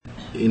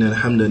إن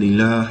الحمد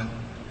لله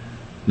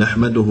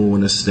نحمده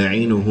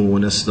ونستعينه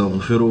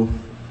ونستغفره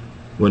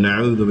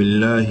ونعوذ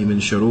بالله من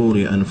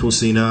شرور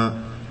أنفسنا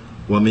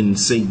ومن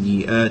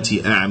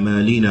سيئات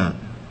أعمالنا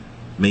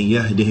من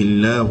يهده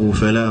الله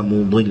فلا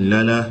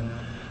مضل له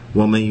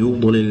ومن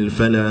يضلل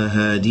فلا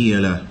هادي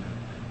له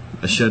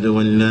أشهد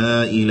أن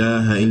لا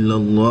إله إلا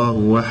الله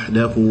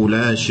وحده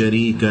لا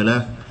شريك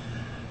له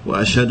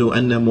وأشهد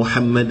أن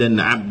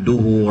محمدا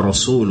عبده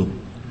ورسوله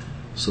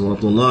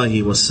صلوات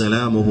الله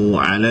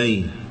وسلامه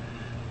عليه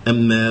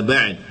أما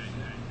بعد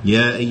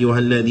يا أيها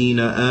الذين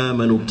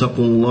آمنوا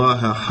اتقوا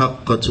الله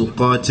حق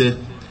تقاته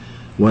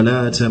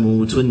ولا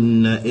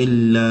تموتن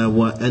إلا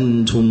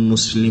وأنتم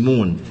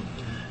مسلمون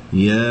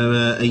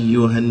يا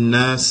أيها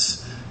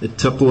الناس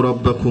اتقوا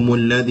ربكم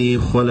الذي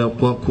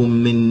خلقكم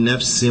من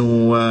نفس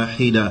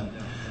واحدة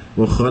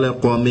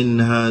وخلق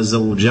منها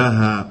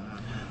زوجها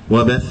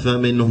وبث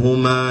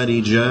منهما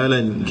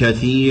رجالا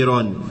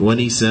كثيرا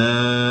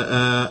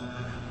ونساء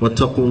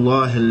واتقوا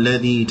الله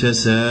الذي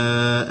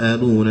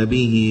تساءلون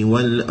به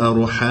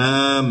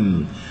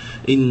والأرحام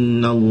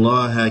إن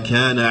الله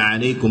كان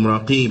عليكم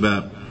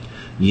رقيبا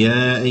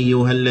يا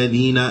أيها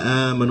الذين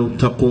آمنوا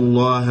اتقوا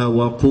الله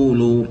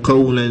وقولوا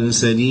قولا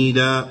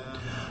سديدا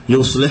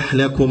يصلح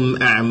لكم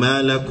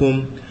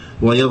أعمالكم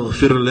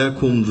ويغفر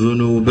لكم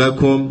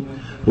ذنوبكم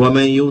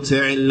ومن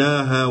يطع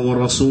الله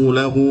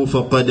ورسوله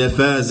فقد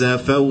فاز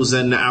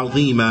فوزا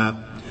عظيما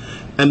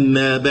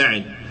أما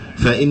بعد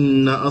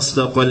فإن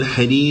أصدق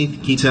الحديث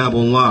كتاب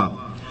الله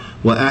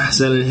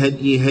وأحسن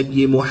الهدي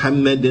هدي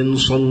محمد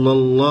صلى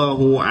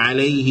الله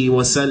عليه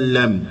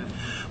وسلم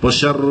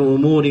وشر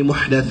الأمور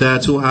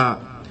محدثاتها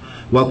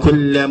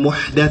وكل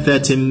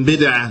محدثة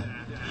بدعة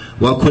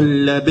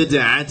وكل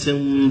بدعة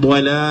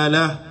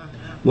ضلالة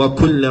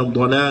وكل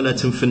ضلالة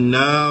في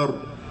النار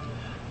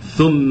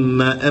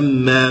ثم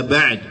أما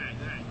بعد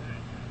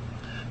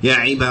يا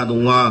عباد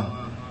الله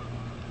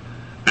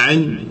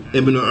عن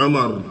ابن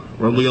عمر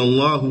رضي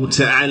الله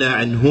تعالى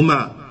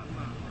عنهما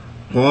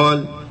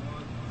قال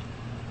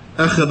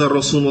أخذ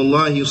رسول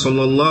الله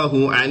صلى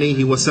الله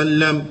عليه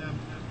وسلم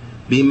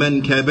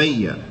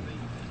بمنكبي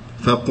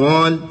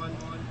فقال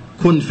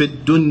كن في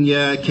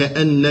الدنيا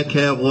كأنك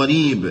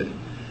غريب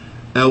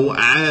أو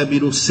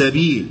عابر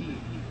السبيل.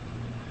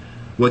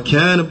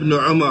 وكان ابن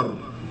عمر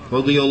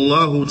رضي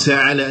الله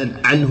تعالى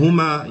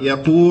عنهما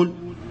يقول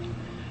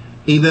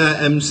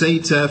إذا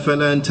أمسيت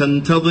فلا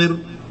تنتظر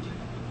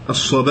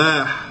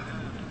الصباح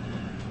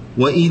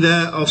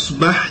وإذا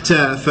أصبحت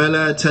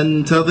فلا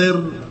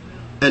تنتظر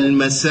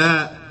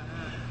المساء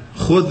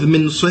خذ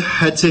من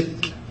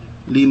صحتك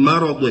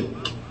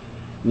لمرضك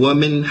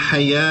ومن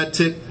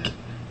حياتك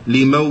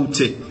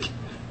لموتك.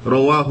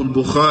 رواه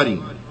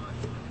البخاري.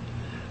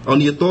 On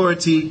the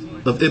authority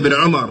of Ibn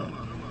Umar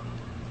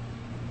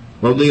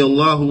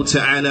radiyallahu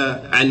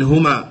ta'ala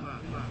anhuma,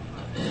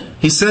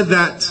 he said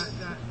that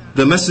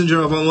the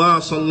Messenger of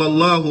Allah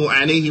sallallahu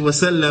alayhi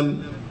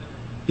wasallam,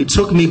 he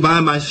took me by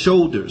my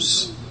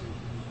shoulders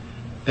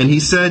and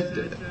he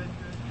said,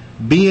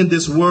 be in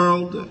this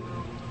world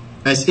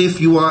as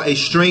if you are a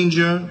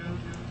stranger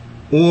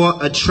or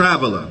a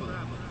traveler.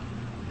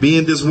 Be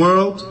in this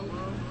world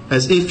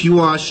as if you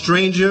are a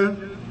stranger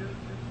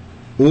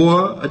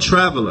or a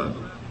traveler.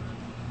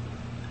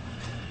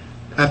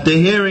 After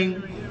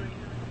hearing,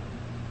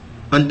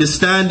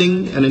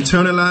 understanding and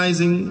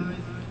internalizing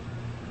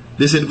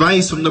this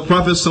advice from the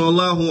Prophet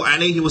sallallahu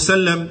alaihi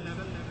wasallam,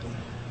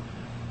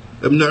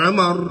 Ibn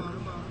Umar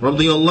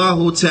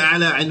radiyallahu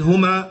ta'ala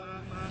anhuma,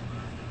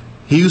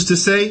 he used to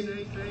say,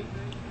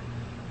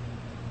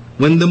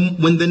 when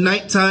the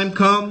night time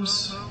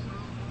comes,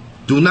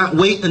 do not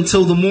wait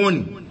until the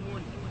morning.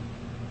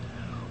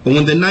 Or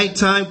when the night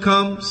time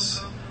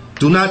comes,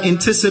 do not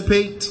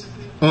anticipate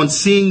on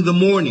seeing the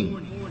morning.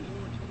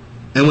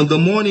 And when the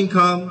morning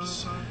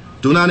comes,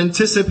 do not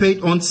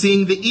anticipate on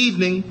seeing the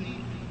evening.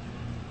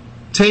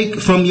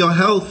 Take from your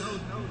health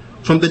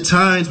from the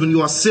times when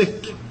you are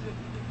sick,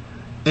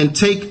 and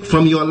take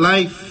from your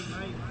life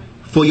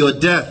for your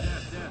death.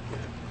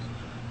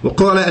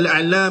 وقال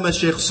العلامة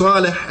الشيخ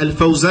صالح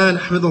الفوزان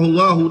حفظه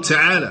الله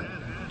تعالى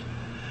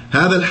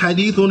هذا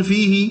الحديث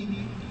فيه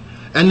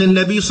أن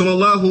النبي صلى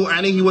الله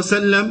عليه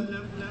وسلم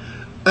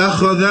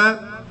أخذ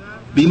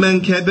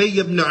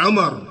بمنكبي ابن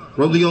عمر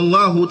رضي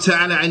الله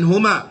تعالى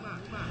عنهما.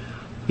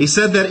 He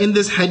said that in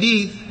this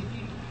hadith,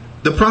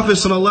 the Prophet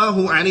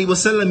sallallahu alaihi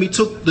wasallam, he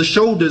took the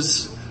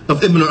shoulders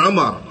of Ibn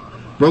Umar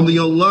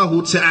رضي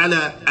الله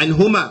تعالى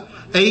عنهما,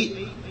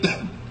 أي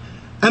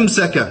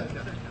أمسك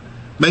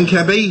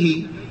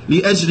منكبيه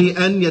لأجل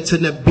أن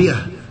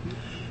يتنبيه.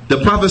 The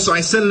Prophet sallallahu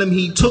alaihi wasallam,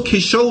 he took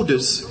his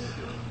shoulders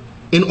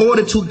in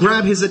order to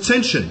grab his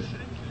attention,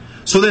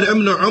 so that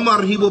Ibn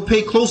Umar, he will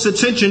pay close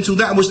attention to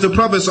that which the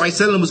Prophet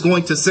ﷺ was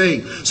going to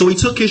say. So he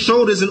took his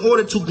shoulders in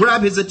order to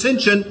grab his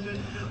attention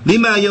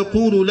لما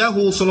يقول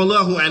له صلى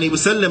الله عليه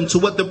وسلم, to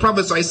what the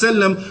Prophet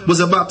ﷺ was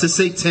about to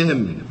say to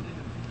him.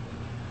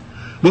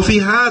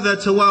 وفي هذا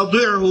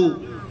تواضعه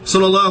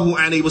صلى الله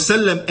عليه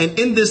وسلم, and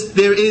in this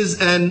there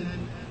is an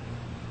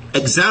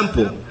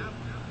example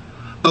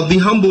of the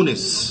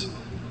humbleness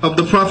of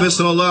the Prophet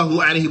sallallahu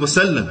alaihi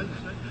wasallam.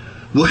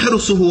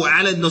 وحرصه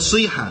على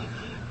النصيحة,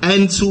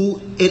 and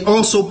it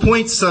also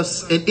points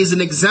us, it is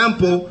an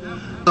example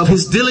of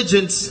his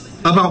diligence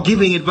about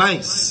giving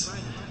advice,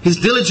 his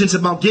diligence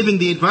about giving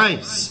the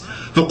advice.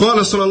 فقال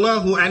صلى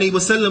الله عليه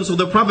وسلم, so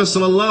the Prophet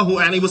صلى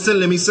الله عليه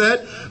وسلم, he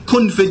said,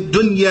 كن في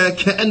الدنيا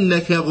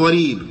كأنك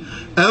غريب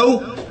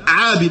أو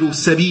عابر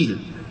السبيل.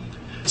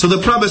 So the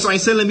Prophet صلى الله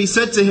عليه وسلم, he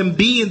said to him,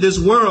 be in this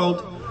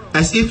world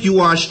as if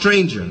you are a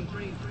stranger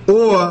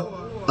or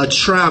a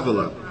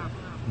traveler.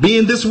 Be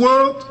in this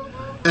world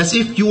as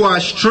if you are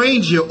a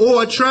stranger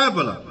or a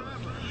traveler.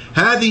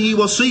 هذه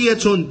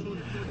وصية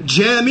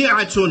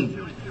جامعة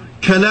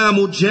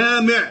كلام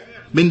جامع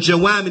من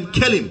جوامع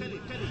الكلم.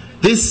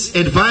 This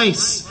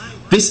advice,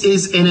 this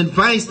is an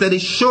advice that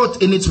is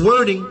short in its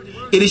wording,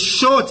 it is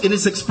short in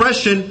its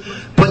expression,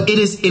 but it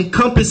is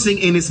encompassing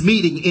in its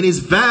meaning, it is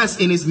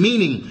vast in its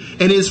meaning,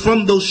 and it is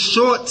from those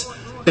short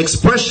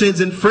expressions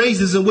and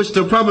phrases in which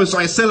the Prophet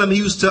ﷺ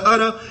used to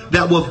utter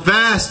that were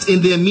vast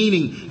in their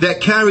meaning,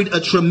 that carried a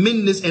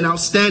tremendous and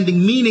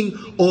outstanding meaning,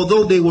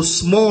 although they were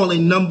small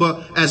in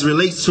number as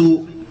relates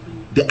to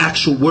the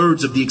actual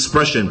words of the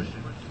expression.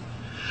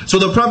 So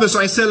the Prophet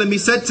ﷺ, he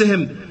said to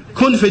him,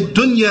 كن في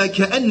الدنيا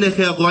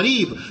كأنك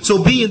غريب.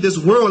 So be in this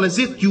world as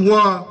if you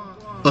are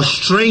a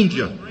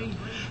stranger.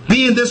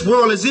 Be in this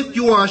world as if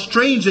you are a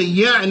stranger.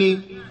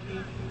 يعني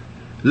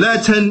لا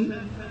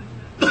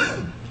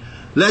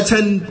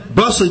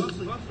تنبسط.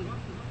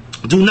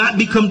 Do not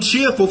become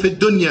cheerful في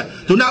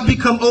الدنيا. Do not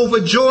become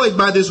overjoyed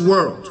by this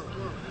world.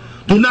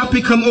 Do not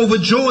become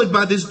overjoyed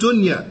by this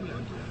dunya.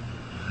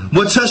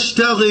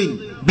 وتشتغل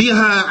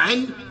بها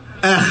عن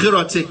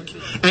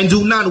آخرتك. And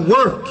do not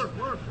work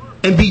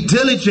and be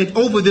diligent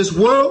over this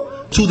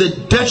world to the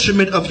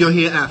detriment of your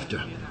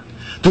hereafter.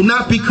 Do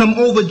not become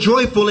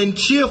overjoyful and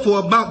cheerful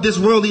about this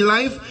worldly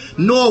life,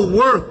 nor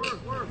work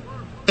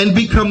and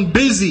become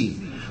busy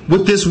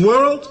with this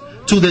world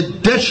to the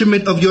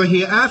detriment of your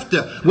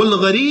hereafter.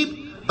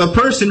 وَالْغَرِيبُ, a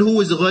person who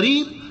is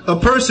gharib, a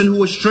person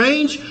who is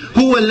strange,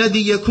 هُوَ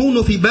الَّذِي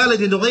يَكُونُ فِي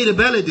بَلَدٍ غَيْرِ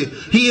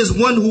بَلَدِهِ. He is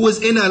one who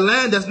is in a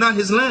land that's not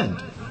his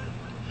land.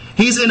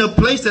 He's in a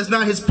place that's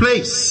not his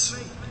place.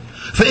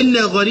 فَإِنَّ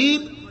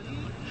الْغَرِيبُ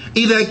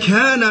إِذَا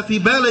كَانَ فِي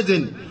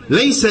بَلَدٍ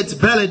لَيْسَتْ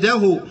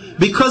بَلَدَهُ.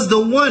 Because the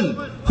one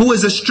who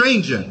is a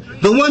stranger,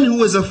 the one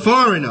who is a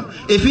foreigner,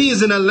 if he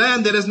is in a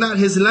land that is not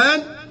his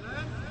land,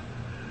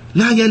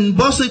 لَا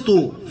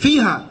يَنْبَسِطُ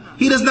فِيهَا.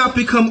 He does not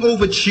become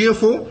over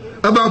cheerful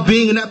about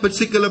being in that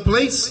particular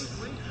place.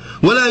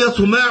 وَلَا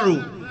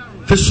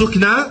يَطْمَعُ فِي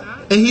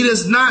السُّكْنَى. And he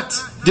does not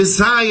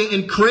desire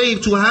and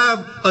crave to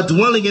have a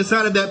dwelling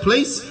inside of that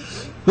place.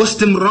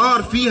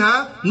 وَاسْتِمْرَارْ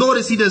فِيهَا. Nor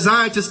does he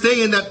desire to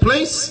stay in that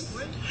place.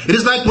 It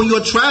is like when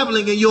you're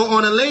traveling and you're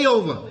on a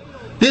layover.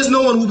 There's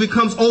no one who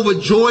becomes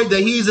overjoyed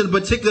that he's in a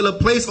particular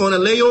place on a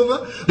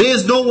layover.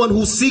 There's no one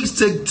who seeks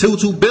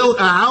to build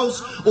a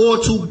house or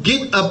to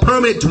get a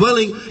permanent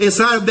dwelling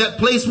inside of that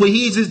place where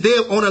he is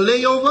there on a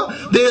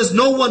layover. There's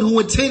no one who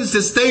intends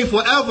to stay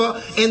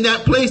forever in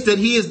that place that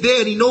he is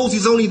there and he knows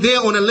he's only there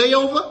on a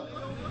layover.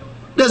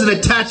 Doesn't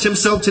attach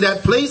himself to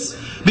that place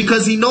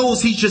because he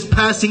knows he's just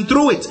passing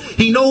through it.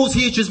 He knows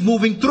he's just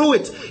moving through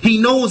it. He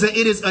knows that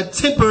it is a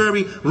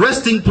temporary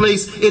resting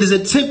place. It is a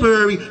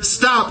temporary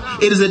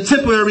stop. It is a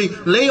temporary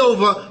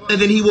layover,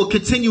 and then he will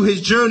continue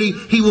his journey.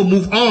 He will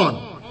move on.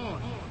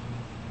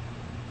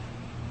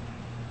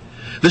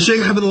 The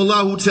Shaykh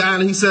Hafidhullah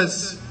Ta'ala, he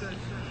says,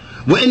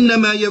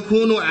 وَإِنَّمَا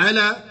يَكُونُ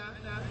عَلَى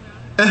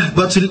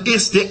أَهْبَةِ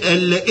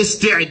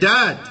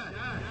الْإِسْتِعْدَادِ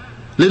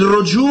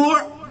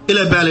لِلرُّجُوعِ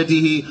إلى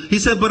بلده. He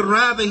said, but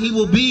rather he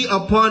will be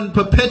upon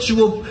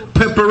perpetual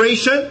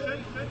preparation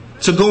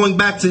to going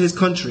back to his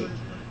country,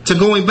 to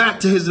going back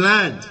to his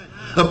land.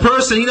 A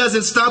person, he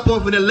doesn't stop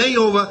off in a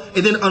layover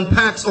and then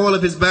unpacks all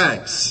of his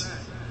bags,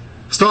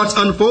 starts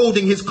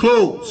unfolding his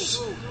clothes,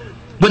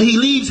 but he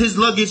leaves his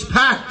luggage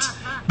packed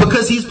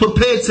because he's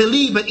prepared to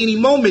leave at any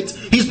moment.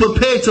 He's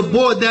prepared to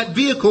board that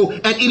vehicle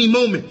at any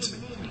moment.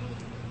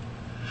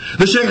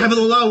 The Shaykh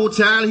Hafidhullah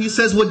Ta'ala, he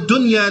says,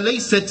 وَالدُّنْيَا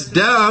لَيْسَتْ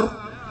دَارٌ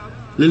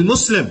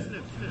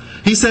للمسلم.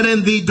 He said,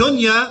 in the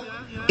dunya,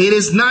 it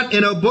is not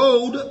an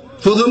abode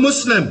for the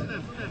Muslim.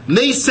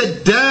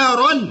 ليست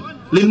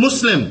دارا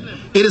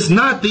للمسلم. It is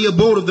not the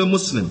abode of the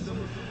Muslim.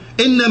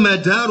 إنما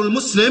دار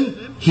المسلم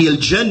هي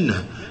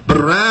الجنة. But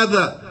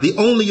rather, the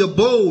only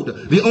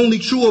abode, the only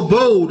true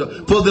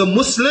abode for the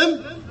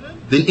Muslim,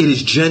 then it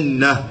is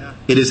Jannah.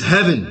 It is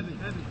heaven.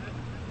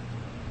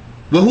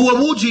 وهو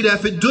وجد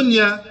في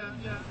الدنيا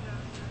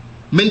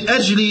من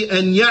أجل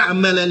أن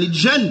يعمل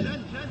للجنة.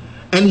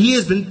 And he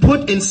has been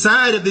put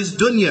inside of this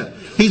dunya.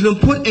 He's been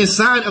put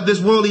inside of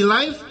this worldly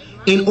life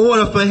in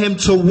order for him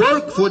to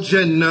work for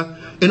Jannah.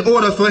 In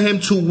order for him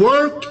to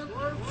work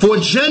for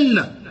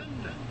Jannah.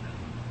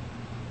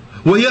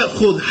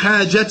 وَيَأْخُذْ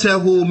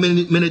حَاجَتَهُ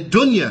مِنَ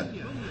الدُّنْيَا.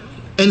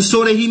 And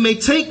so that he may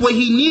take what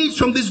he needs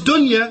from this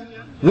dunya.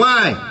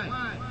 Why?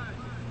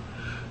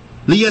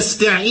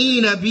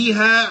 لِيَسْتَعِينَ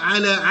بِهَا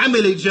عَلَى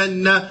عَمِلِ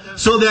الْجَنَّةِ.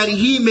 So that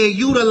he may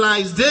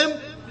utilize them,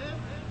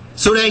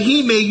 so that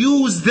he may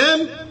use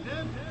them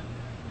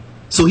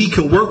so he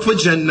can work for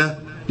Jannah.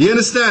 You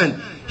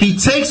understand? He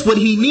takes what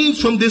he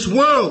needs from this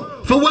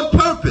world. For what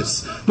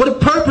purpose? What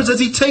purpose does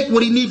he take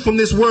what he needs from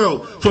this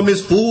world? From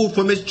his food,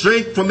 from his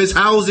drink, from his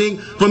housing,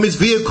 from his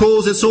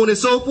vehicles, and so on and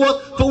so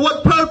forth. For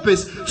what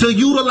purpose? To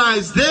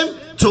utilize them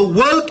to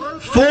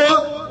work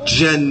for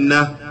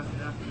Jannah.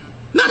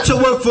 Not to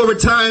work for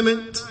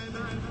retirement.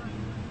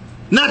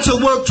 Not to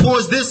work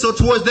towards this or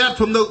towards that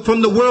from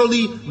the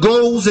worldly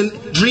goals and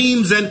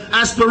dreams and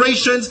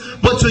aspirations,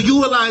 but to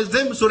utilize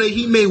them so that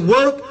he may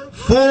work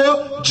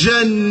for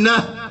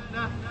Jannah.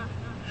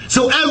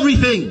 So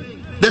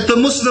everything that the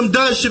Muslim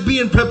does should be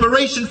in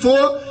preparation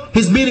for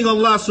his meeting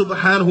Allah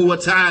subhanahu wa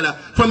ta'ala.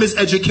 From his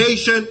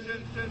education,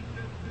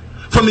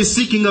 from his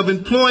seeking of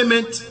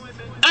employment,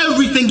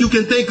 everything you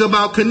can think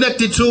about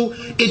connected to,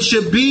 it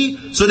should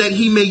be so that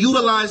he may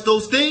utilize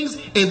those things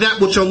in that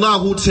which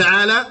Allah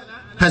ta'ala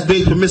has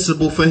made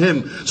permissible for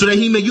him. So that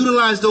he may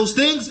utilize those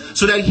things,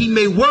 so that he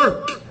may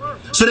work,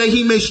 so that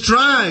he may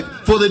strive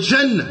for the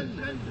Jannah.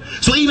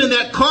 So even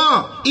that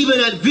car, even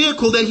that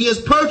vehicle that he has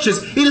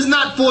purchased, it is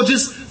not for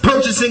just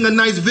purchasing a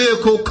nice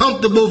vehicle,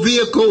 comfortable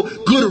vehicle,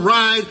 good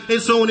ride,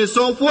 and so on and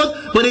so forth,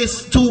 but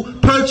it's to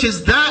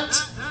purchase that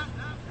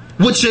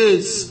which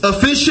is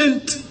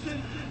efficient,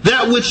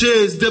 that which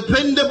is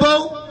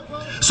dependable,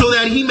 so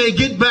that he may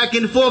get back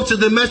and forth to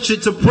the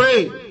masjid to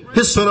pray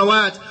his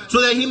salawat,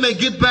 so that he may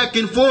get back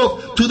and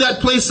forth to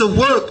that place of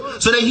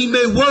work, so that he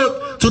may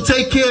work to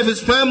take care of his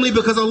family,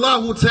 because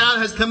Allah Ta'ala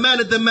has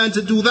commanded the man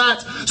to do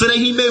that, so that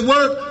he may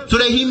work, so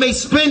that he may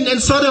spend in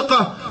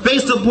sadaqah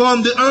based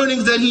upon the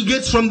earnings that he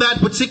gets from that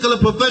particular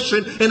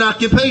profession and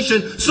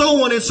occupation,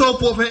 so on and so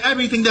forth, and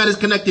everything that is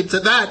connected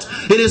to that.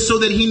 It is so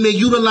that he may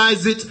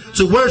utilize it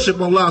to worship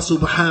Allah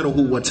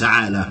subhanahu wa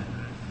ta'ala.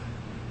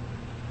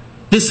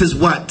 This is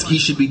what he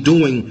should be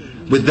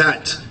doing with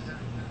that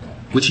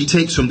which he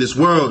takes from this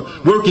world,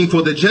 working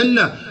for the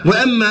Jannah.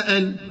 وَأَمَّا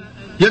أَنْ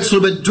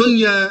يَكْسُبَ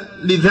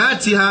الدُّنْيَا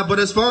لِذَاتِهَا. But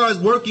as far as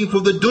working for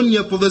the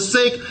dunya, for the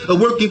sake of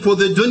working for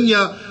the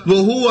dunya,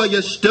 وَهُوَ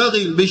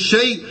يَشْتَغِلْ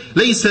بِالشَّيْءٍ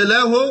لَيْسَ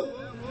لَهُ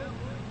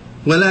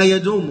وَلَا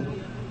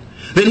يَدُومُ.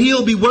 Then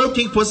he'll be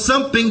working for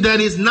something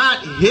that is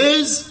not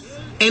his,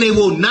 and it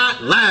will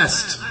not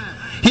last.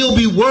 He'll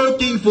be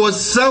working for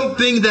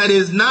something that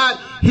is not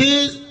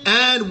his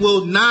and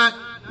will not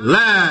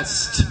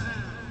last.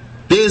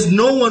 There's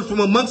no one from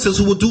amongst us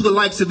who will do the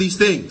likes of these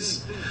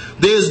things.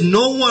 There's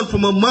no one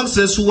from amongst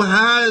us who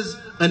has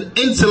an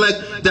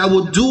intellect that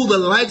will do the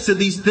likes of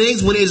these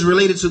things when it is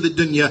related to the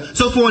dunya.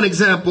 So for an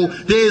example,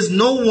 there is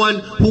no one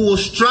who will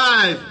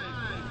strive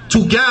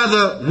to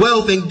gather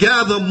wealth and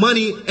gather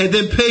money and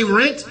then pay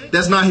rent.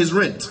 That's not his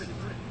rent.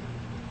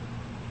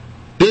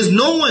 There's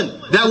no one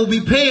that will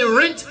be paying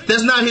rent.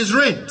 That's not his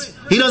rent.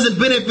 He doesn't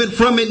benefit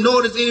from it,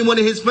 nor does anyone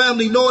in his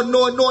family, nor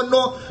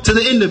to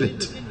the end of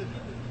it.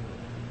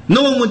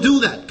 No one would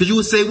do that, because you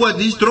would say, what?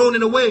 He's throwing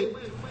it away.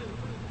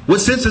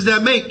 What sense does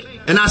that make?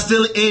 And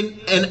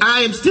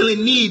I am still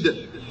in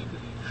need.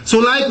 So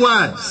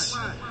likewise,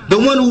 the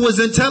one who was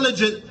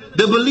intelligent,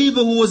 the believer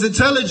who was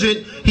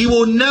intelligent, he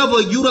will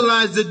never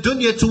utilize the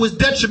dunya to his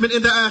detriment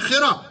in the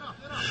akhirah,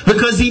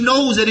 because he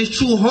knows that his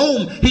true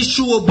home, his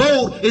true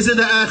abode is in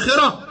the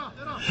akhirah.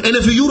 And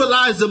if you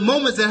utilize the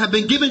moments that have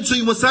been given to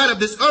you inside of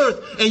this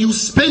earth, and you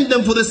spend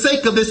them for the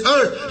sake of this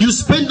earth, you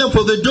spend them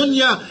for the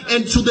dunya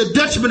and to the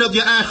detriment of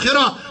your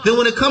akhirah, then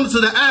when it comes to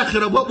the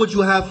akhirah, what would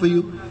you have for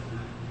you?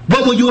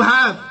 What will you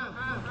have?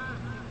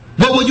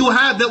 What will you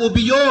have that will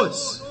be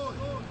yours?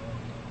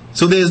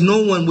 So there's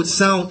no one with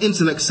sound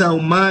intellect,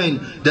 sound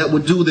mind that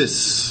would do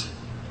this.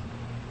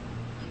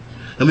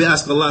 And we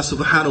ask Allah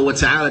subhanahu wa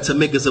ta'ala to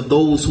make us of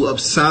those who have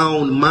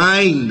sound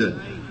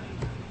mind.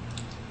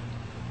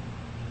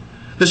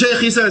 The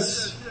Shaykh, he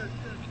says,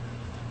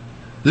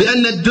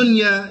 لأن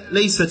الدنيا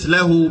ليست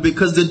له,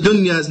 because the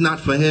dunya is not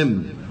for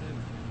him.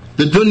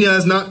 The dunya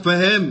is not for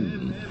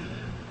him.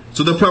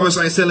 So the Prophet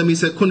ﷺ, he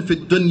said, كن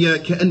في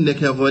الدنيا كأنك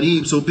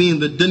غريب. So be in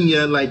the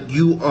dunya like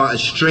you are a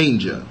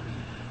stranger.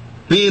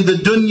 Be in the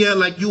dunya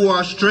like you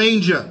are a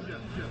stranger.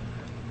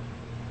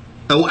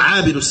 أو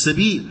عابر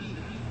السبيل.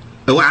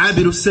 أو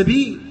عابر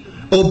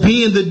السبيل. Or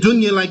be in the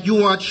dunya like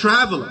you are a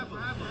traveler.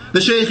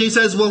 The Shaykh, he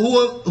says,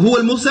 وهو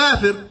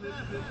المسافر.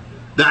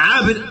 The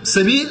Abid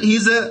Sabil,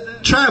 he's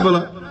a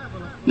traveler.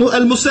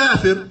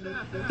 Al-Musafir,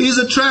 he's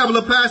a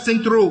traveler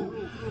passing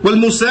through.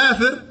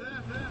 Wal-Musafir,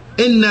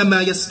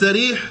 إِنَّمَا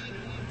يَسْتَرِيحْ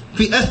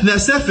فِي أَثْنَى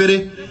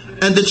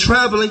سَفِرِهِ. And the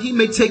traveler, he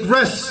may take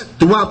rest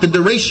throughout the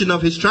duration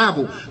of his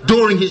travel.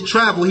 During his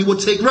travel, he will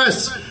take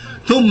rest.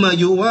 ثُمَّ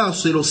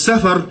يُوَاصِلُ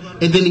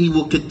السَّفَرِ. And then he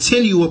will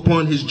continue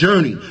upon his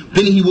journey.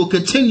 Then he will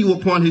continue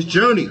upon his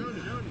journey.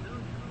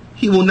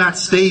 He will not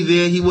stay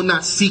there. He will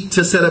not seek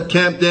to set up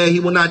camp there. He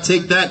will not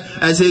take that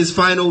as his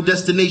final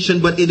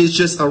destination, but it is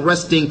just a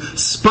resting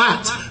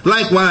spot.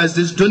 Likewise,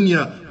 this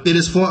dunya, it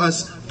is for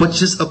us, but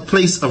just a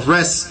place of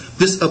rest.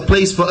 This is a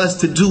place for us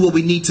to do what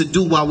we need to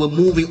do while we're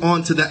moving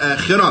on to the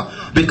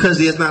akhirah. Because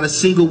there's not a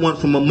single one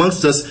from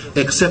amongst us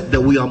except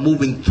that we are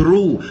moving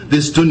through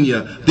this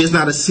dunya. There's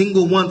not a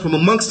single one from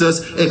amongst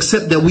us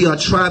except that we are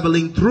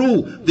traveling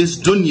through this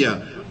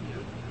dunya.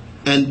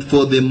 And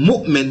for the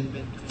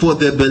mu'min, for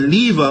the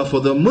believer, for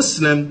the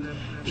Muslim,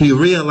 he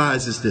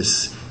realizes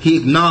this. He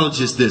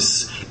acknowledges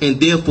this, and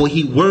therefore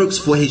he works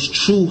for his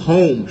true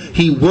home.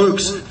 He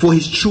works for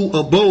his true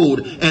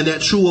abode, and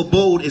that true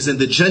abode is in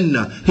the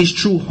Jannah. His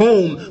true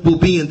home will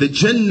be in the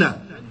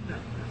Jannah.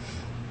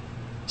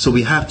 So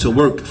we have to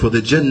work for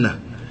the Jannah.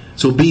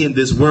 So be in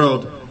this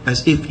world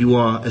as if you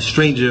are a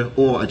stranger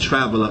or a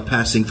traveler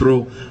passing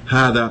through.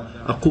 هذا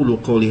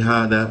أقول قولي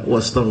هذا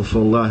وأستغفر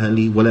الله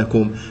لي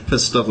ولكم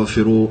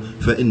فاستغفروه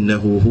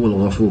فإنه هو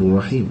الغفور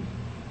الرحيم.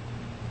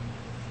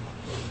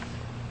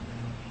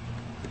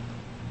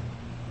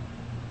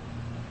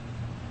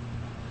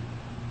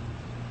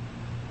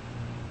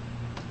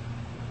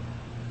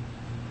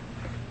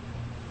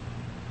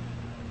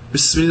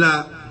 بسم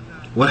الله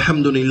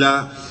والحمد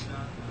لله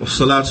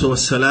والصلاة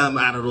والسلام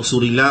على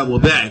رسول الله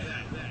وبعد.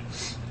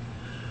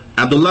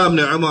 Abdullah ibn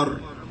Umar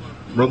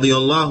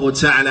radiyallahu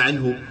ta'ala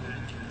anhu,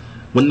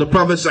 when the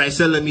Prophet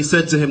ﷺ, he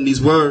said to him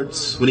these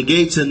words, when he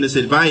gave to him this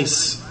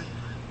advice,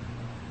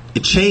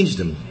 it changed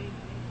him.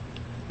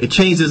 It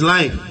changed his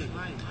life.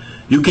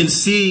 You can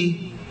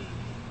see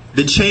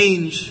the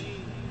change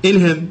in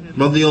him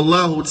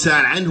radiyallahu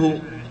ta'ala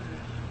anhu,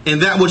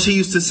 and that which he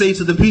used to say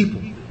to the people.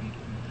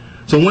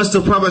 So once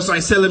the Prophet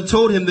ﷺ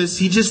told him this,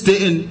 he just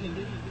didn't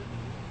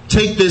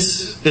take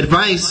this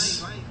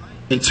advice,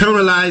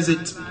 internalize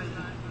it,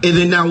 and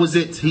then that was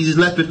it. He just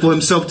left it for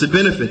himself to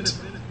benefit.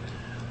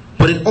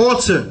 But it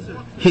altered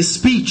his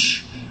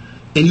speech,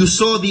 and you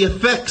saw the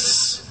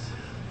effects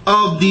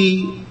of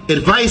the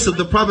advice of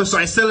the Prophet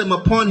ﷺ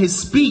upon his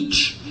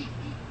speech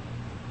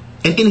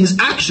and in his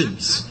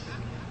actions.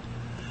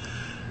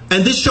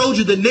 And this showed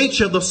you the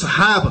nature of the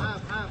Sahaba,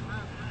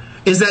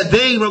 is that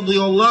they,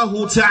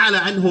 radiyallahu ta'ala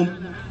anhum,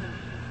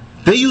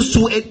 they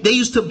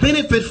used to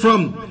benefit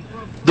from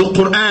the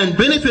Quran,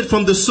 benefit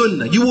from the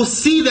Sunnah. You will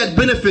see that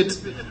benefit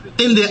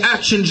in their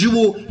actions. You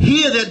will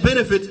hear that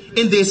benefit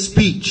in their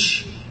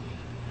speech.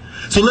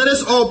 So let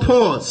us all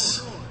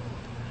pause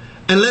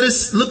and let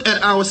us look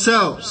at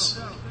ourselves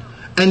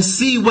and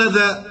see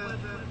whether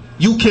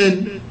you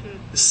can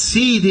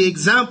see the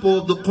example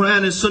of the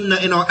Quran and Sunnah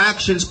in our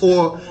actions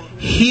or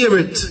hear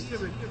it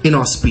in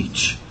our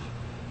speech.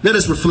 Let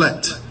us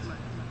reflect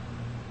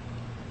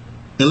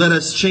and let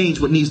us change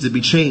what needs to be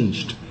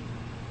changed.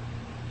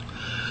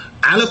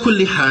 على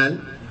كل حال,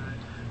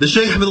 the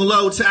Shaykh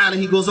Hafidhullah Ta'ala,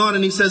 he goes on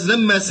and he says,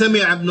 لما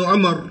سمع ابن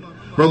عمر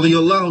رضي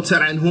الله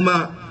تعالى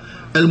عنهما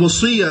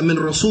الوصية من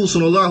رسول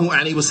صلى الله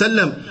عليه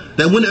وسلم,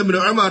 that when Ibn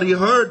Umar, he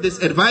heard this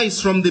advice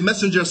from the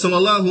Messenger صلى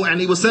الله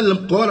عليه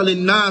وسلم, قال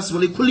للناس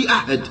ولكل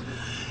أحد.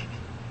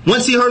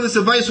 Once he heard this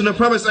advice from the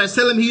Prophet صلى الله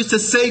عليه وسلم, he used to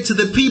say to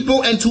the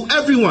people and to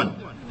everyone,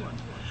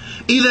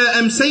 إذا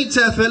أمسيت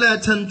فلا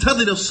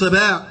تنتظر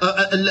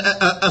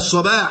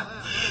الصباح.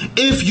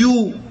 If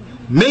you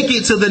make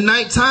it to the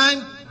night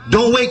time,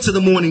 don't wait to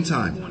the morning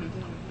time.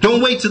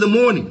 Don't wait to the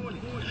morning.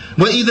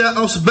 وإذا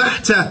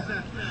أصبحت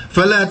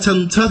فلا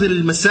تنتظر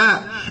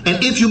المساء.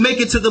 And if you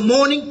make it to the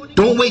morning,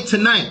 don't wait to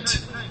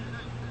night.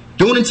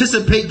 Don't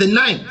anticipate the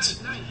night.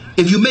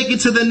 If you make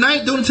it to the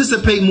night, don't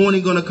anticipate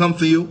morning going to come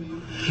for you.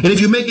 And if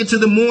you make it to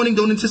the morning,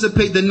 don't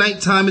anticipate the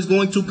night time is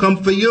going to come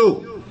for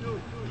you.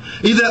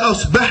 إذا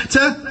أصبحت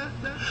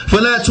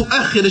فلا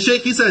تؤخر. The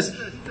Shaykh, he says,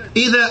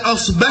 إذا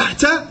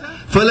أصبحت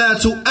فلا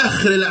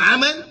تؤخر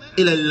العمل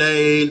إلى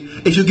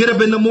الليل. If you get up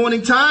in the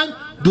morning time,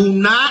 do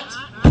not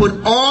put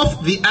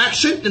off the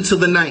action until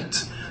the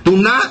night. Do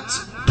not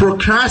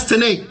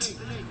procrastinate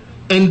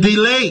and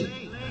delay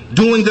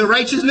doing the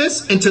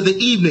righteousness into the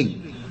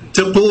evening.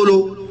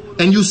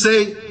 تقول, and you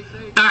say,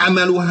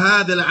 أعمل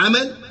هذا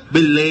العمل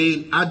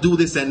بالليل. I do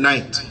this at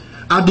night.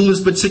 I do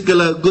this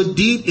particular good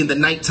deed in the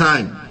night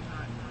time.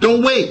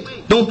 Don't wait.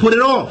 Don't put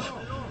it off.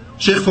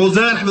 Shaykh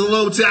Fawzan,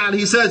 Hafidhullah Ta'ala,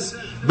 he says,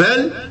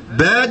 بل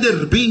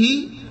بادر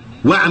به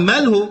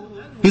وعمله.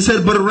 He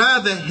said, but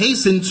rather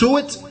hasten to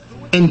it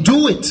and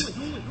do it.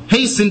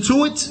 Hasten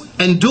to it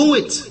and do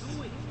it.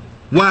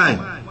 Why?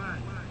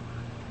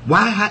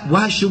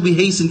 Why should we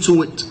hasten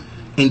to it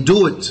and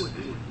do it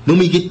when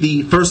we get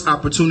the first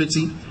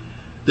opportunity?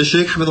 The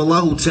Shaykh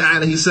Hafidhullah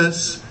Ta'ala, he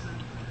says,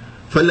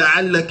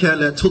 فَلَعَلَّكَ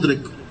لَا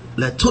تُدْرِكُ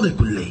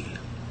اللَّيْلِ.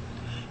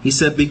 He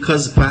said,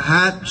 because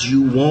perhaps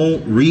you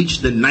won't reach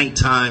the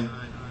nighttime.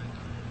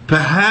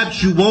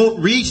 Perhaps you won't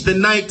reach the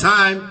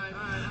nighttime.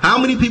 How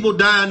many people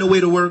die on the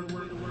way to work?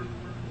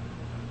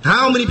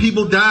 How many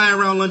people die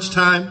around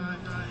lunchtime?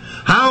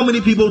 How many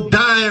people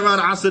die around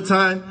Asr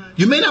time?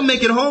 You may not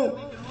make it home.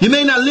 You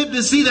may not live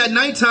to see that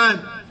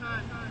nighttime.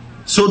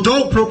 So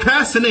don't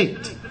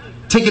procrastinate.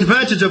 Take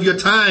advantage of your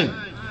time.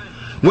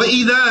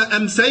 وَإِذَا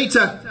أَمْسَيْتَ.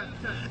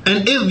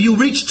 And if you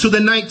reach to the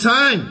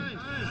nighttime,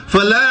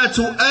 فَلَا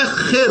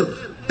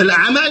تُؤَخِّرْ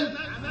الْعَمَلِ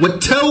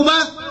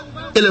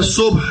وَالتَّوْبَةِ إِلَى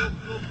الصُّبْحِ.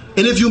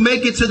 And if you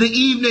make it to the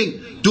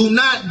evening, do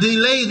not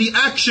delay the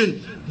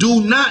action.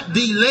 Do not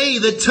delay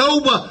the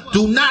tawbah.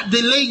 Do not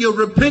delay your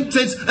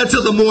repentance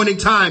until the morning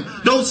time.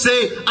 Don't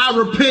say, I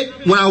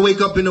repent when I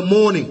wake up in the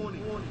morning.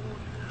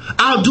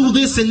 I'll do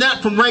this and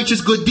that from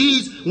righteous good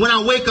deeds when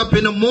I wake up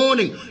in the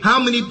morning. How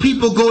many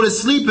people go to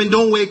sleep and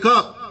don't wake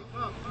up?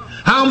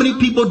 How many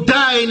people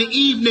die in the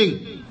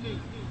evening?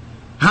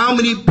 How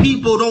many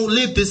people don't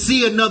live to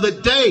see another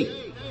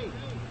day?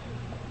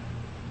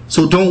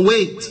 So don't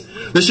wait.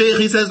 The Shaykh,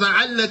 he says,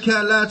 لَعَلَّكَ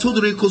لَا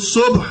تُدْرِكُ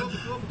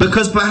الصُّبْحِ,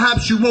 because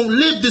perhaps you won't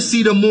live to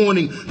see the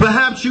morning.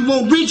 Perhaps you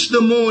won't reach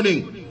the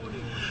morning.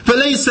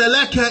 فَلَيْسَ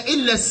لَكَ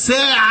إِلَّا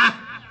السَّاعَةِ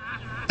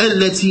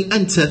الَّتِي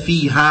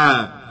أَنْتَ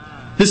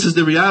فِيهَا. This is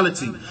the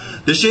reality.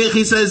 The Shaykh,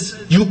 he says,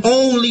 you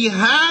only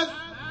have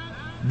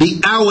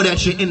the hour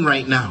that you're in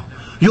right now.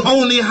 You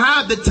only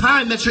have the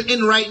time that you're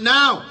in right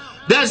now.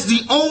 That's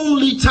the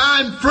only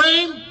time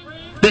frame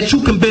that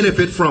you can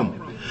benefit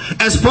from.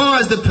 As far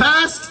as the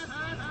past,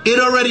 it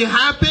already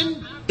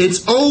happened.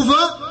 It's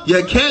over.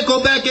 You can't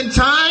go back in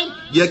time.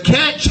 You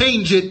can't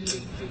change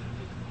it.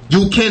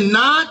 You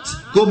cannot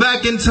go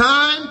back in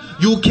time.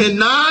 You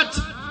cannot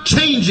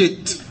change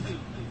it.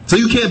 So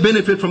you can't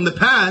benefit from the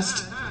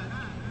past.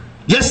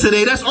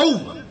 Yesterday, that's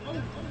over.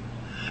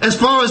 As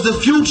far as the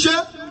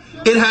future,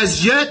 it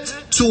has yet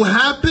to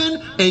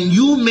happen, and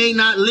you may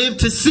not live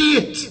to see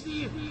it.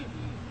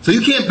 So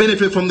you can't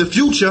benefit from the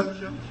future.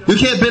 You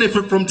can't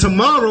benefit from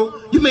tomorrow.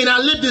 You may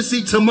not live to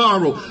see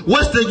tomorrow.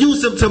 What's the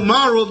use of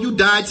tomorrow if you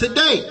die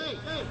today?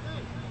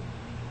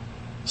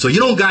 So you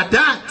don't got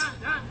that.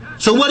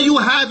 So what do you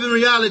have in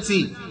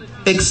reality?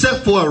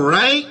 Except for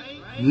right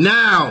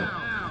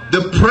now.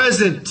 The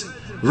present.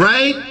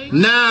 Right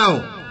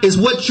now is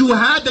what you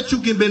have that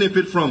you can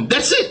benefit from.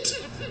 That's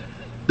it.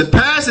 The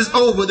past is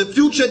over. The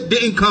future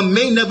didn't come,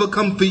 may never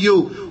come for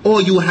you.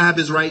 All you have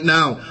is right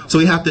now. So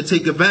you have to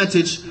take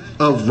advantage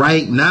of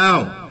right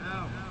now.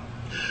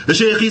 The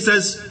Shaykh, he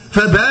says,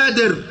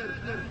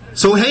 فَبَادِرْ,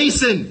 so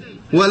hasten,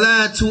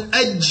 وَلَا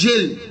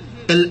تُؤَجِّلْ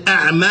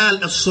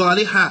الْأَعْمَالِ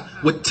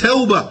الصَّالِحَةِ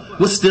وَالتَّوْبَةِ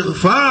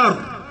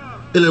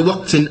وَاسْتِغْفَارِ إِلَى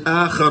وَقْتٍ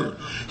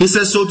آخَرٍ. He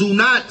says, so do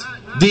not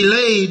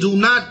delay, do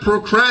not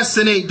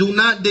procrastinate, do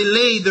not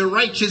delay the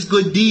righteous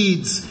good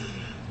deeds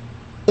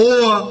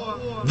or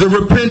the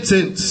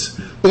repentance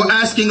or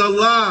asking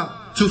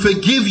Allah to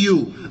forgive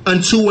you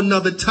until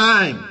another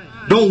time.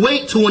 Don't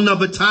wait till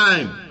another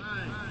time.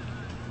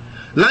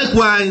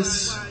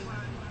 Likewise,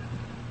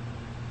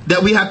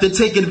 that we have to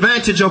take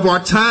advantage of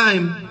our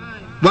time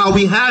while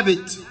we have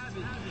it.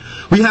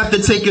 We have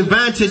to take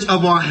advantage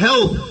of our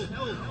health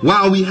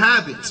while we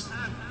have it.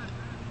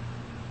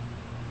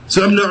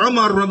 So Ibn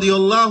Umar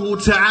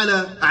radiallahu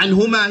ta'ala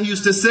anhuma, he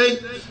used to say,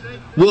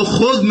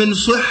 وَخُذْ مِنْ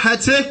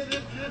صِحَّتِكَ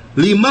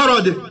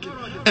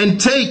لِمَرَضِكَ, and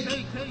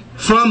take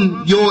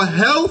from your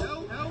health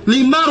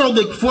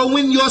لِمَرَضِكَ, for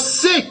when you're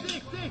sick.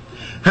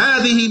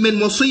 هذه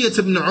من وصية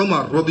ابن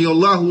عمر رضي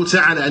الله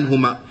تعالى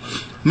عنهما.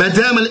 ما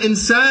دام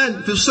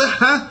الإنسان في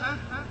صحة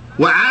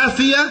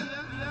وعافية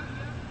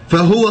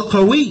فهو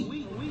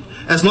قوي.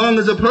 As long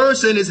as a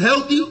person is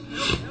healthy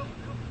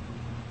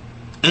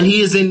and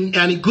he is in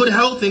good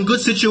health and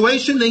good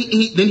situation, then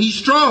he's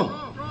strong.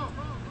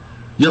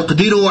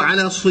 يقدر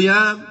على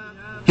الصيام,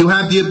 he'll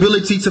have the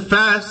ability to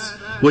fast.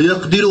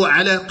 ويقدر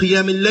على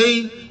قيام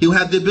الليل, he'll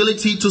have the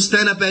ability to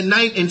stand up at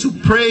night and to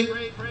pray.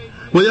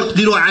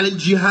 ويقدر على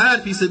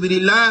الجهاد في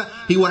سبيل الله,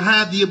 he will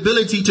have the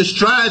ability to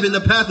strive in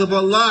the path of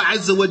Allah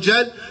Azza wa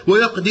Jal.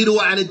 ويقدر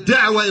على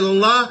الدعوة إلى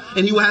الله,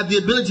 and he will have the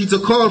ability to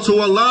call to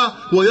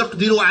Allah.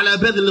 ويقدر على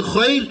بذل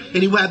الخير,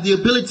 and he will have the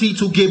ability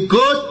to give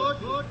good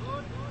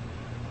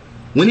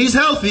when he's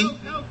healthy.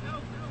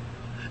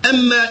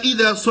 أما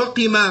إذا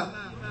سقم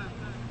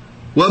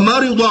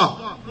ومرض,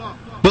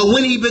 but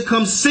when he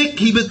becomes sick,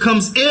 he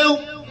becomes ill,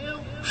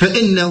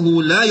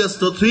 فإنه لا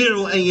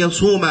يستطيع أن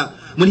يصوم.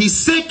 When he's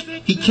sick,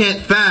 he can't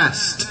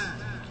fast.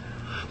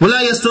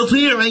 ولا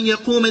يستطيع أن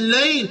يقوم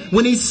الليل.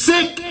 When he's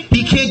sick,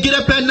 he can't get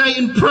up at night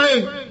and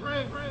pray.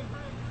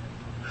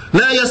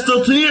 لا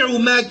يستطيع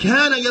ما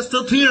كان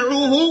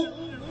يستطيعه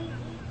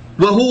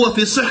وهو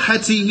في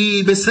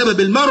صحته بسبب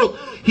المرض.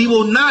 He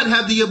will not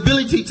have the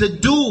ability to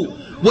do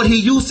what he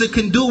used to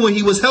can do when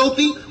he was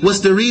healthy.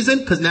 What's the reason?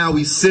 Because now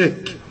he's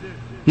sick.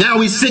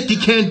 Now he's sick, he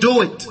can't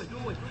do it.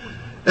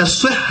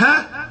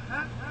 الصحة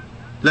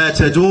لا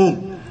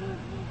تدوم.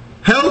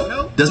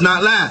 Health does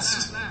not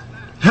last.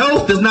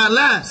 Health does not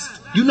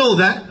last. You know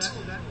that.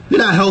 You're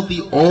not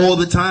healthy all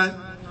the time.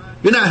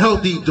 You're not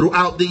healthy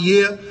throughout the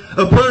year.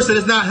 A person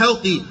is not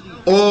healthy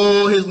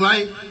all his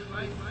life.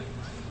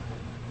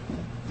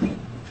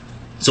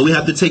 So we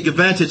have to take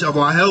advantage of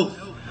our health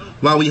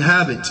while we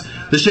have it.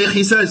 The Shaykh,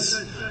 he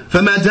says,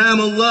 فَمَا دَامَ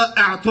اللَّهُ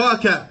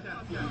أَعْطَاكَ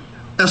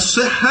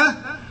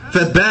الصِّحَّةَ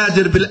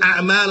فَبَادِرْ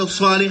بِالْأَعْمَالِ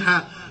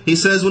الصَّالِحَةِ. He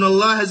says, when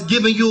Allah has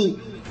given you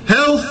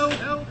health,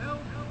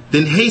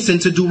 then hasten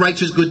to do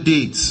righteous good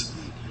deeds.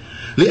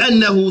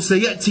 لأنه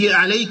سيأتي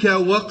عليك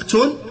وقت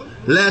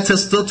لا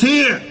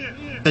تستطيع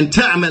أن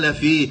تعمل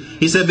فيه.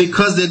 He said,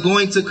 because there's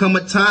going to come a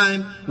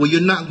time where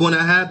you're not going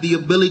to have the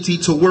ability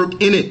to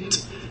work in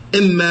it.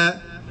 إما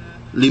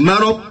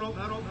لمرض,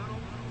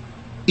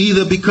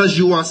 either because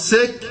you are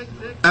sick,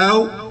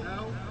 أو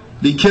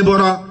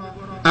لكبر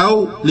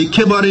أو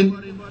لكبر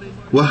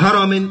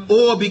وهرم,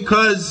 or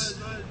because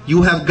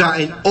you have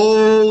gotten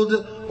old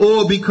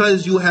or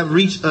because you have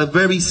reached a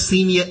very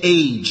senior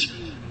age.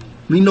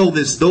 We know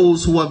this.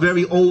 Those who are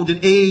very old in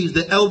age,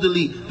 the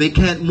elderly, they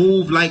can't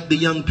move like the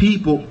young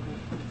people.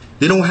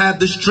 They don't have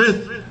the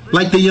strength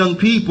like the young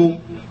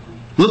people.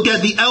 Look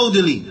at the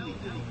elderly.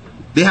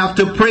 They have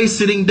to pray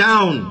sitting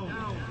down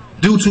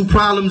due to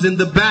problems in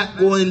the back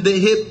or in the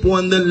hip or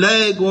in the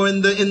leg or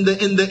in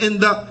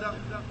the.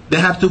 They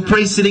have to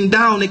pray sitting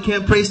down. They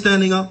can't pray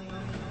standing up.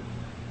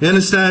 You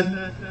understand?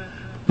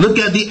 Look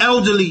at the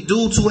elderly.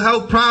 Due to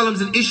health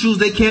problems and issues,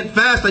 they can't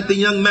fast like the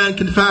young man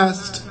can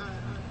fast.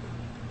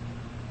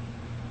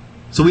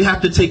 So we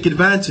have to take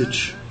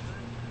advantage,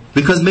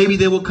 because maybe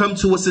there will come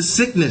to us a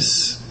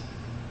sickness,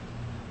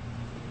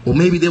 or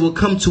maybe there will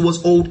come to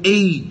us old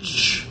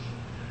age,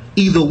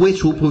 either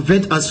which will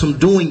prevent us from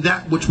doing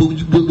that which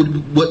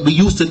what we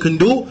used to can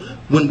do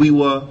when we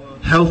were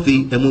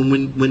healthy and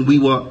when we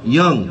were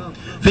young.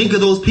 Think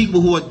of those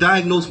people who are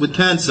diagnosed with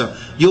cancer.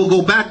 You'll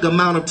go back the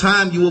amount of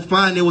time, you will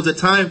find there was a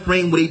time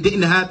frame where they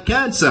didn't have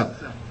cancer.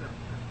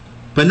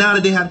 But now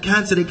that they have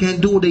cancer, they can't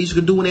do what they used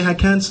to do when they had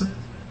cancer.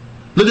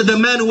 Look at the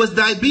man who has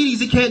diabetes.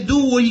 He can't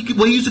do what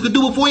he used to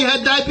do before he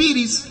had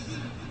diabetes.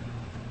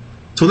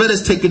 So let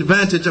us take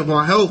advantage of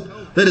our health.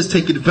 Let us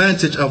take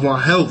advantage of our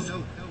health.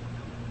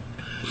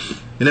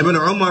 And Ibn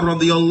Umar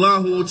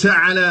radiyallahu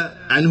ta'ala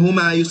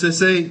anhuma used to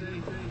say,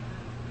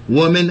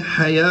 وَمِنْ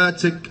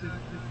حَيَاتِكَ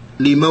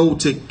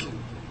لِمَوْتِكَ,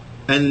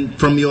 and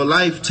from your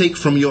life, take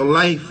from your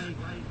life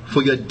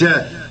for your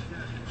death.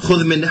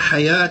 خُذْ مِنْ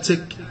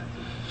حَيَاتِكَ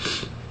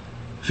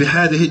فِي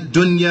هَذِهِ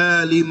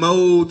الدُّنْيَا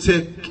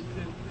لِمَوْتِكَ,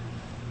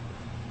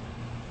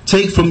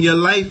 take from your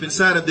life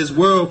inside of this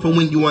world for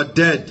when you are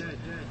dead.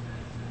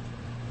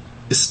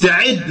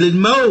 Ista'id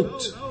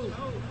lil-maut,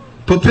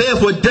 prepare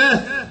for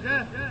death.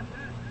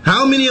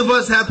 How many of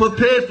us have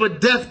prepared for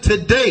death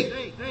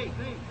today?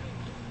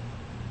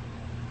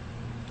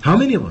 How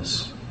many of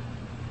us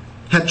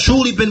have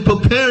truly been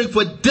preparing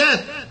for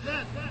death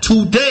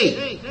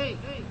today?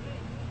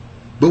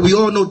 But we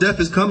all know death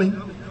is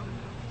coming.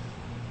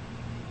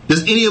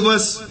 Does any of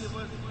us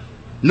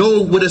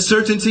know with a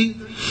certainty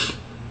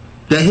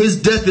that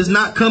his death is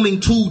not coming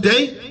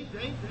today?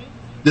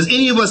 Does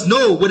any of us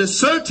know with a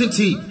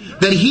certainty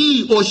that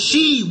he or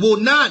she will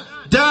not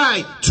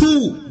die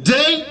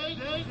today?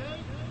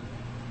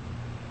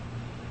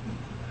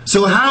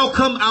 So how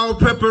come our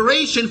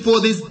preparation for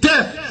this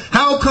death,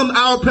 how come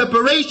our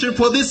preparation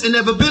for this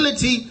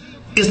inevitability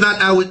is not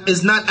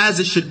as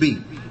it should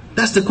be?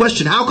 That's the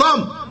question. How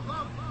come?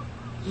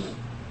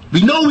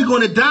 We know we're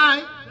going to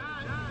die.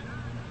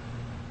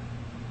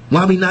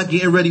 Why are we not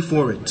getting ready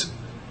for it?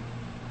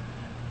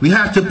 We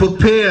have to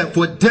prepare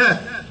for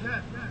death.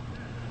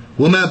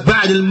 وَمَا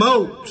بَعْدَ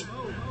الْمَوْتِ,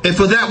 and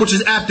for that which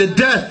is after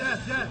death.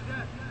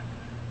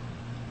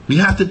 We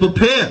have to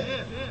prepare.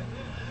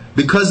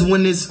 Because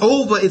when it's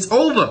over, it's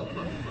over.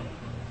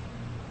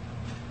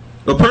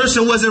 A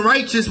person wasn't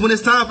righteous when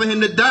it's time for him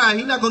to die.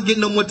 He's not going to get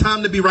no more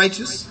time to be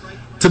righteous,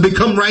 to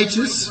become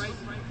righteous.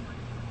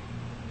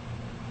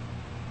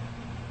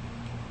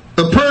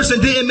 A person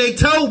didn't make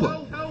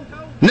tawbah.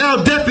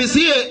 Now death is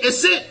here.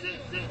 It's it.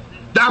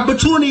 The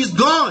opportunity is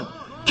gone.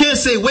 Can't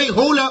say, wait,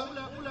 hold up.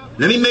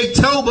 Let me make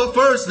tawbah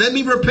first. Let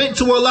me repent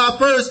to Allah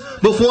first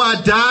before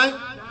I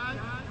die.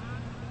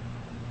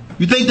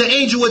 You think the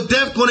angel of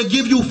death going to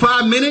give you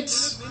 5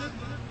 minutes?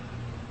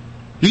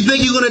 You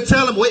think you're going to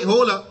tell him, wait,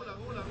 hold up.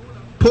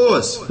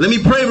 Pause. Let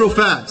me pray real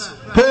fast.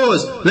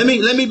 Pause. Let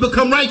me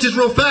become righteous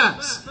real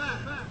fast.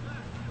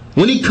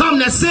 When he come,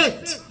 that's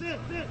it.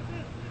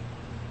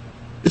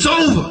 It's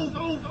over.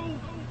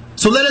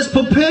 So let us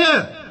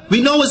prepare.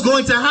 We know it's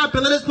going to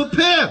happen. Let us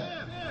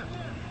prepare.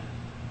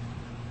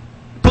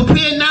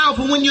 Prepare now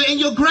for when you're in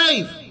your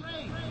grave.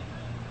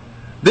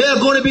 There are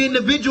going to be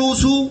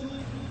individuals who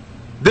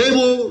they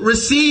will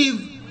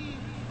receive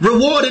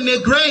reward in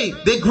their grave.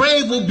 Their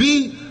grave will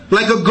be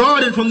like a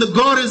garden from the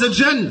gardens of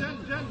Jannah.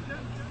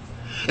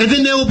 And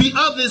then there will be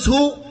others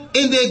who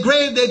in their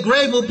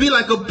grave will be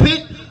like a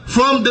pit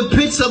from the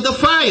pits of the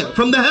fire,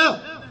 from the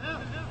hell.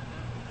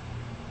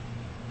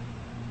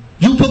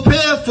 You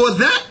prepare for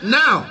that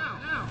now.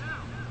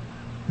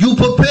 You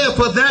prepare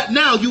for that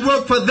now. You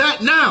work for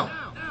that now.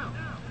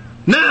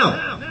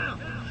 Now,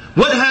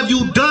 what have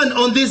you done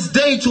on this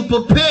day to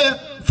prepare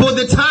for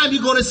the time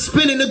you're going to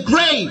spend in the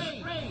grave?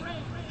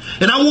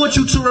 And I want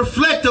you to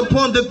reflect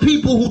upon the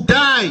people who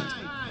died.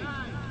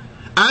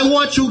 I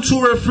want you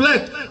to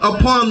reflect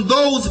upon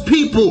those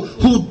people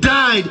who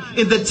died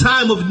in the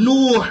time of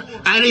Nuh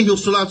alayhi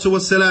salatu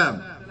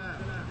wasalam.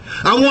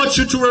 I want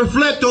you to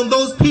reflect on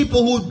those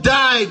people who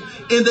died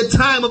in the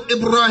time of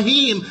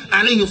Ibrahim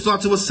alayhi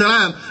salatu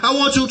wasalam. I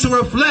want you to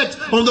reflect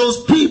on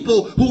those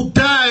people who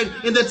died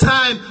in the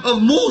time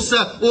of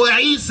Musa or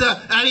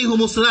Isa alayhi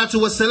salatu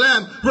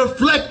wasalam.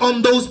 Reflect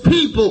on those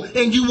people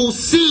and you will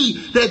see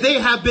that they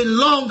have been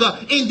longer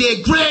in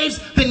their graves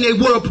than they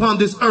were upon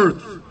this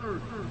earth.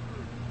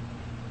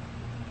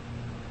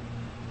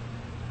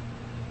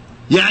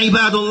 Ya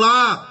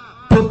ibadullah,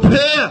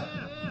 prepare.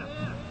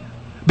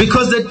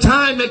 Because the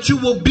time that you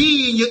will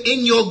be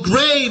in your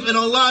grave, and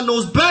Allah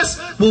knows best,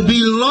 will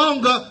be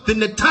longer than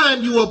the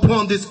time you are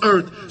upon this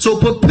earth. So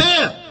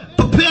prepare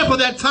for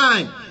that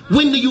time.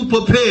 When do you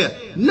prepare?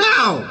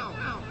 Now.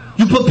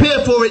 You prepare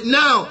for it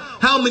now.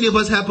 How many of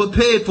us have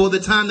prepared for the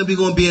time that we're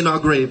going to be in our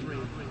grave?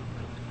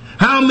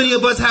 How many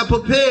of us have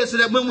prepared so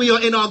that when we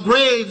are in our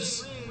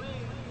graves,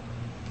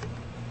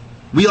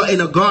 we are in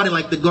a garden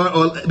like a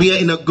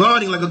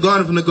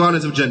garden from the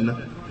gardens of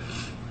Jannah?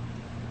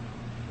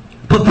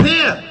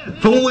 Prepare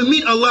for when we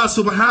meet Allah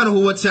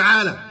subhanahu wa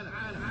ta'ala.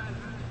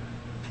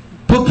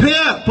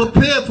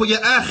 Prepare for your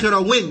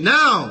akhirah win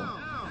now.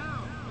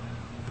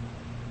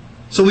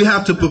 So we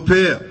have to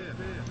prepare.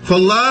 For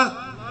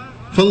Allah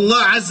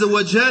Azza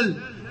wa Jal,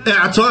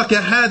 اعطاك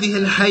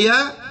هذه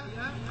الحياة.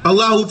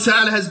 Allah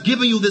Ta'ala has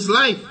given you this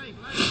life.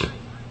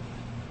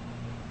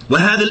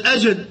 وهذا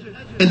الأجل,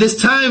 in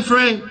this time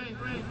frame.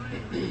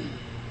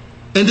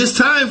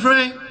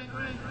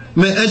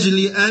 من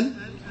أجل أن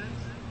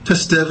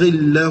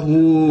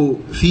تستغله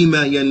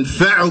فيما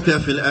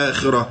ينفعك في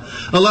الآخرة.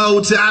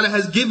 Allah Ta'ala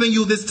has given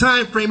you this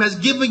time frame, has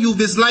given you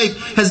this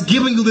life, has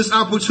given you this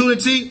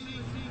opportunity,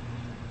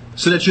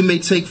 so that you may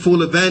take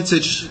full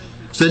advantage,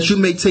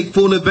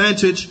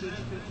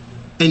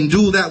 and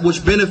do that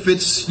which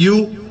benefits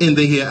you in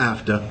the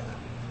hereafter.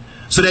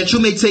 So that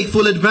you may take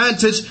full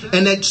advantage,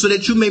 so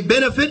that you may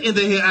benefit in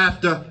the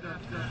hereafter.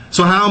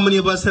 So how many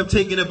of us have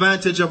taken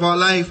advantage of our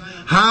life?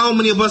 How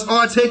many of us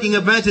are taking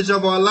advantage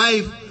of our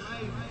life?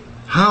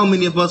 How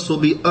many of us will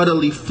be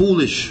utterly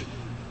foolish?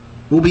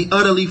 To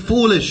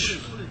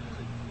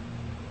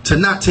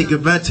not take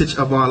advantage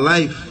of our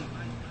life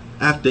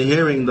after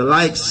hearing the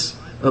likes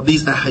of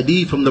these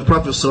ahadith from the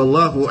Prophet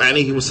sallallahu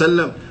alaihi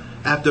wasallam,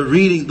 after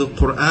reading the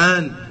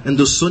Quran and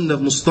the Sunnah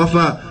of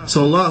Mustafa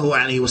sallallahu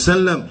alaihi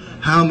wasallam.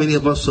 How many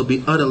of us will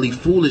be utterly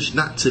foolish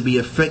not to be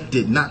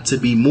affected, not to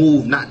be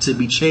moved, not to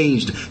be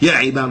changed? Ya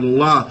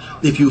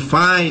ibadullah, if you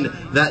find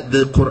that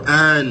the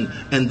Quran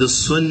and the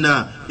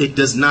Sunnah, it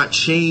does not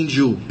change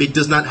you, it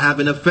does not have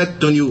an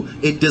effect on you,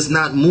 it does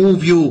not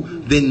move you,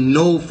 then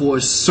know for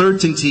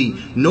certainty,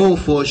 know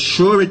for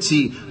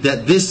surety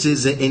that this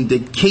is an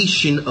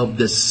indication of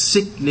the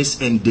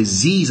sickness and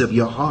disease of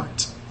your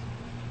heart.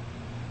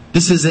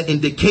 This is an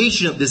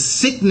indication of the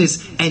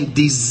sickness and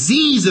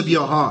disease of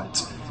your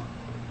heart.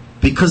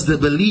 Because the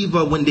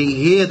believer, when they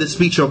hear the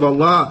speech of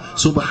Allah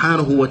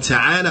subhanahu wa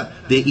ta'ala,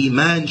 their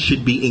iman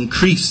should be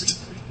increased.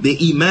 Their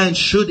iman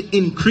should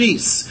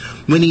increase.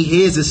 When he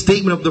hears the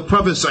statement of the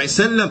Prophet sallallahu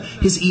alaihi wasallam,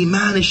 his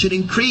iman should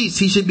increase.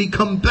 He should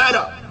become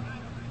better.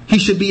 He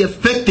should be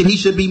affected. He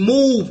should be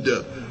moved.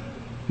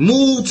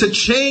 Moved to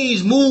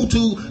change. Moved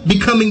to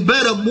becoming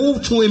better.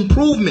 Moved to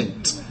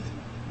improvement.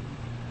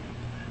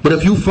 But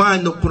if you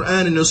find the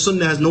Quran and the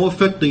Sunnah has no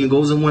effect on you,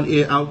 goes in one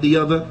ear, out the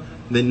other,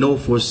 then know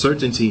for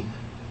certainty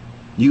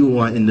you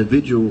are an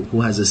individual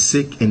who has a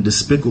sick and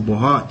despicable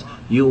heart.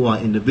 You are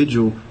an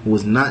individual who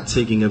is not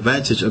taking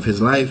advantage of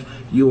his life.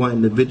 You are an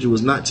individual who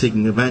is not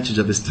taking advantage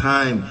of his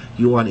time.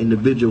 You are an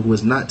individual who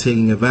is not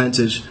taking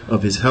advantage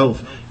of his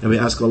health. And we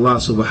ask Allah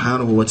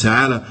subhanahu wa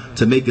ta'ala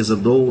to make us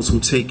of those who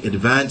take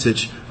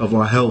advantage of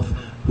our health,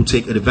 who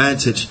take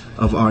advantage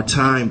of our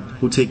time,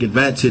 who take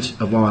advantage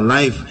of our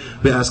life.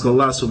 We ask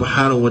Allah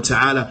subhanahu wa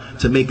ta'ala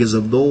to make us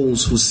of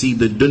those who see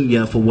the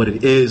dunya for what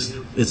it is.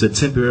 It's a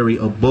temporary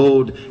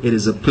abode. It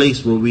is a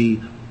place where we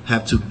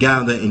have to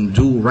gather and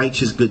do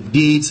righteous good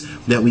deeds,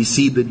 that we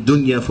see the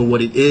dunya for what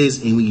it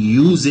is and we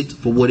use it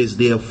for what it's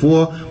there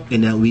for,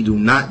 and that we do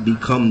not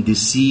become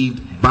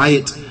deceived by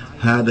it.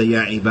 هذا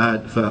يا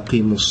عباد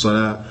فأقيموا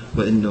الصلاة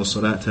وإن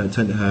الصلاة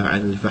تنهى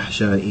عن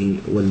الفحشاء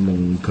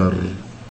والمنكر.